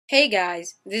Hey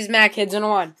guys, this is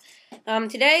MacKids101.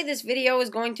 Today this video is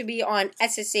going to be on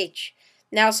SSH.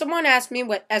 Now someone asked me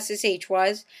what SSH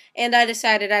was, and I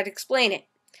decided I'd explain it.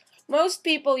 Most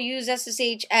people use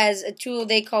SSH as a tool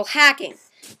they call hacking,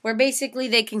 where basically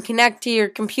they can connect to your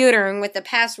computer and with a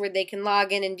password they can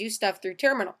log in and do stuff through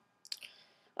terminal.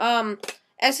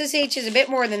 SSH is a bit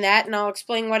more than that, and I'll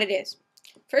explain what it is.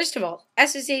 First of all,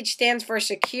 SSH stands for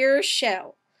Secure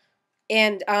Shell,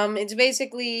 and it's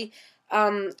basically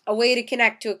a way to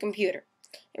connect to a computer.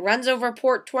 It runs over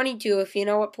port 22, if you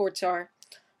know what ports are.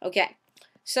 Okay,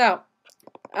 so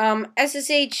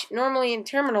SSH, normally in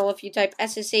terminal, if you type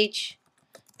SSH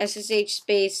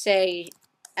space, say,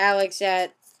 Alex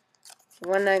at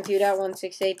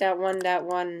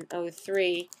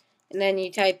 192.168.1.103, and then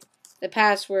you type the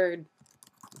password,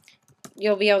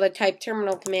 you'll be able to type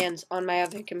terminal commands on my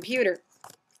other computer.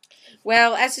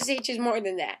 Well, SSH is more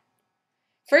than that.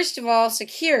 First of all,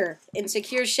 secure in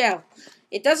Secure Shell.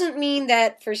 It doesn't mean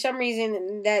that for some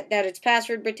reason that it's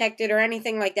password protected or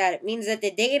anything like that. It means that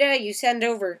the data you send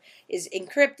over is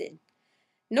encrypted.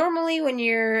 Normally, when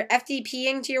you're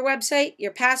FTPing to your website,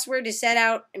 your password is set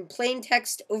out in plain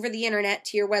text over the internet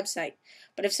to your website.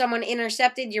 But if someone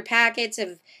intercepted your packets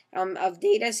of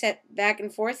data sent back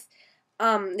and forth,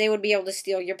 they would be able to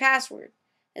steal your password.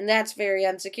 And that's very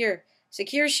unsecure.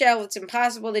 Secure Shell, it's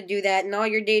impossible to do that, and all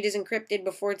your data is encrypted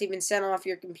before it's even sent off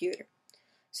your computer.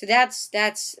 So that's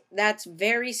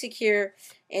very secure,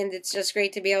 and it's just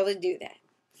great to be able to do that.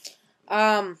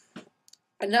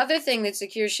 Another thing that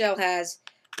Secure Shell has,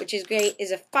 which is great,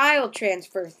 is a file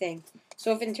transfer thing.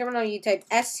 So if in terminal you type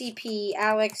SCP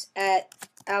Alex at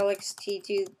Alex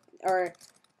T2 or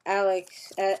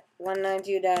Alex at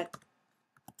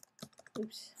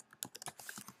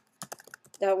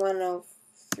 192.103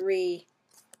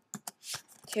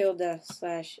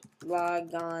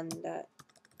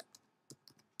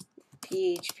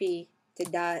 /logon.php to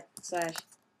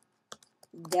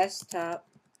 ./desktop,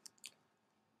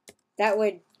 that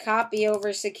would copy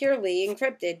over securely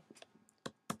encrypted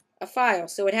a file.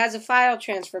 So it has a file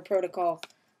transfer protocol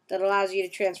that allows you to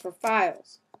transfer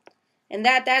files. And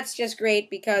that's just great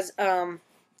because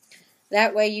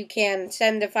that way you can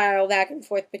send the file back and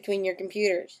forth between your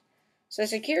computers. So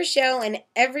Secure Shell in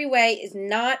every way is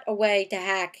not a way to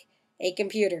hack a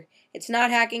computer. It's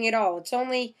not hacking at all. It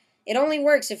only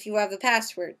works if you have a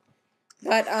password.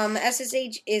 But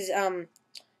SSH is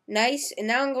nice, and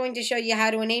now I'm going to show you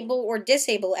how to enable or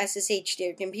disable SSH to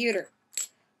your computer.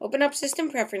 Open up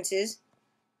System Preferences,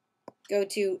 go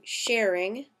to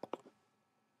Sharing,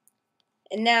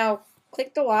 and now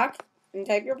click the lock and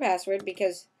type your password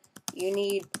because you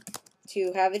need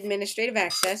to have administrative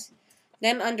access.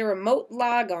 Then under Remote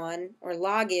Logon or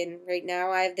Login, right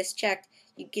now I have this checked.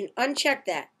 You can uncheck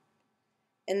that,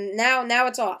 and now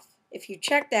it's off. If you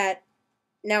check that,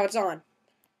 now it's on.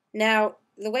 Now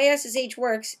the way SSH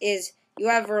works is you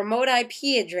have a remote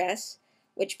IP address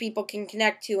which people can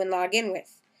connect to and log in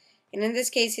with, and in this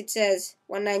case it says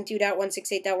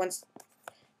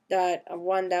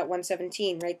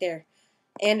 192.168.1.117 right there,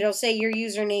 and it'll say your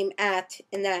username at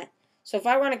in that. So if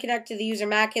I want to connect to the user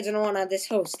MacKids101 on this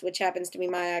host, which happens to be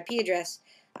my IP address,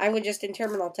 I would just in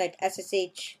terminal type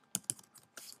SSH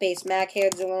space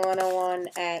MacKids101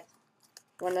 at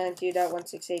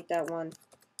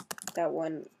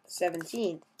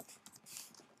 192.168.1.117,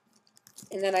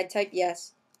 and then I'd type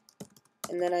yes,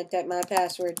 and then I'd type my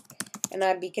password, and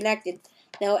I'd be connected.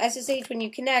 Now SSH, when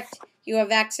you connect, you have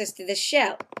access to the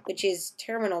shell, which is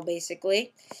terminal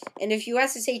basically, and if you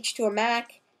SSH to a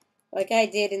Mac, like I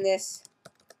did in this,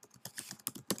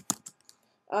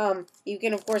 you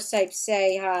can of course type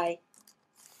say hi,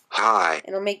 and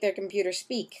it'll make their computer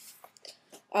speak.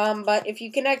 But if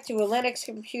you connect to a Linux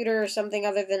computer or something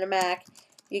other than a Mac,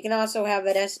 you can also have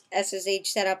an SSH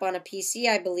set up on a PC,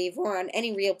 I believe, or on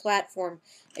any real platform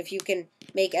if you can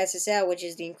make SSL, which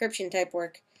is the encryption type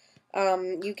work.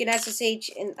 You can SSH,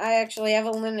 and I actually have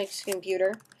a Linux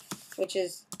computer, which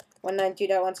is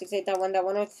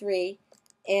 192.168.1.103,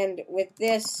 and with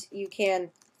this you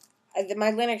can,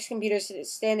 my Linux computer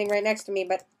is standing right next to me,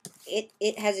 but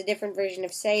it has a different version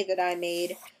of say that I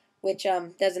made, which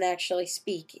doesn't actually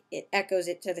speak. It echoes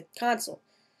it to the console.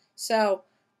 So,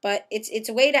 but it's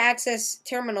a way to access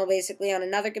terminal basically on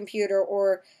another computer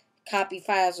or copy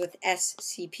files with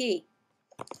SCP.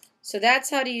 So that's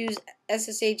how to use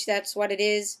SSH. That's what it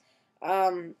is.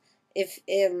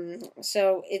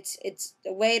 So it's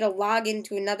a way to log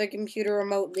into another computer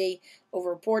remotely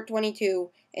over port 22,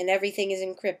 and everything is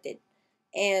encrypted.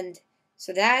 And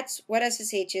so that's what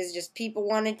SSH is. Just people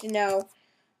wanted to know.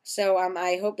 So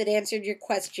I hope it answered your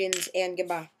questions, and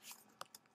goodbye.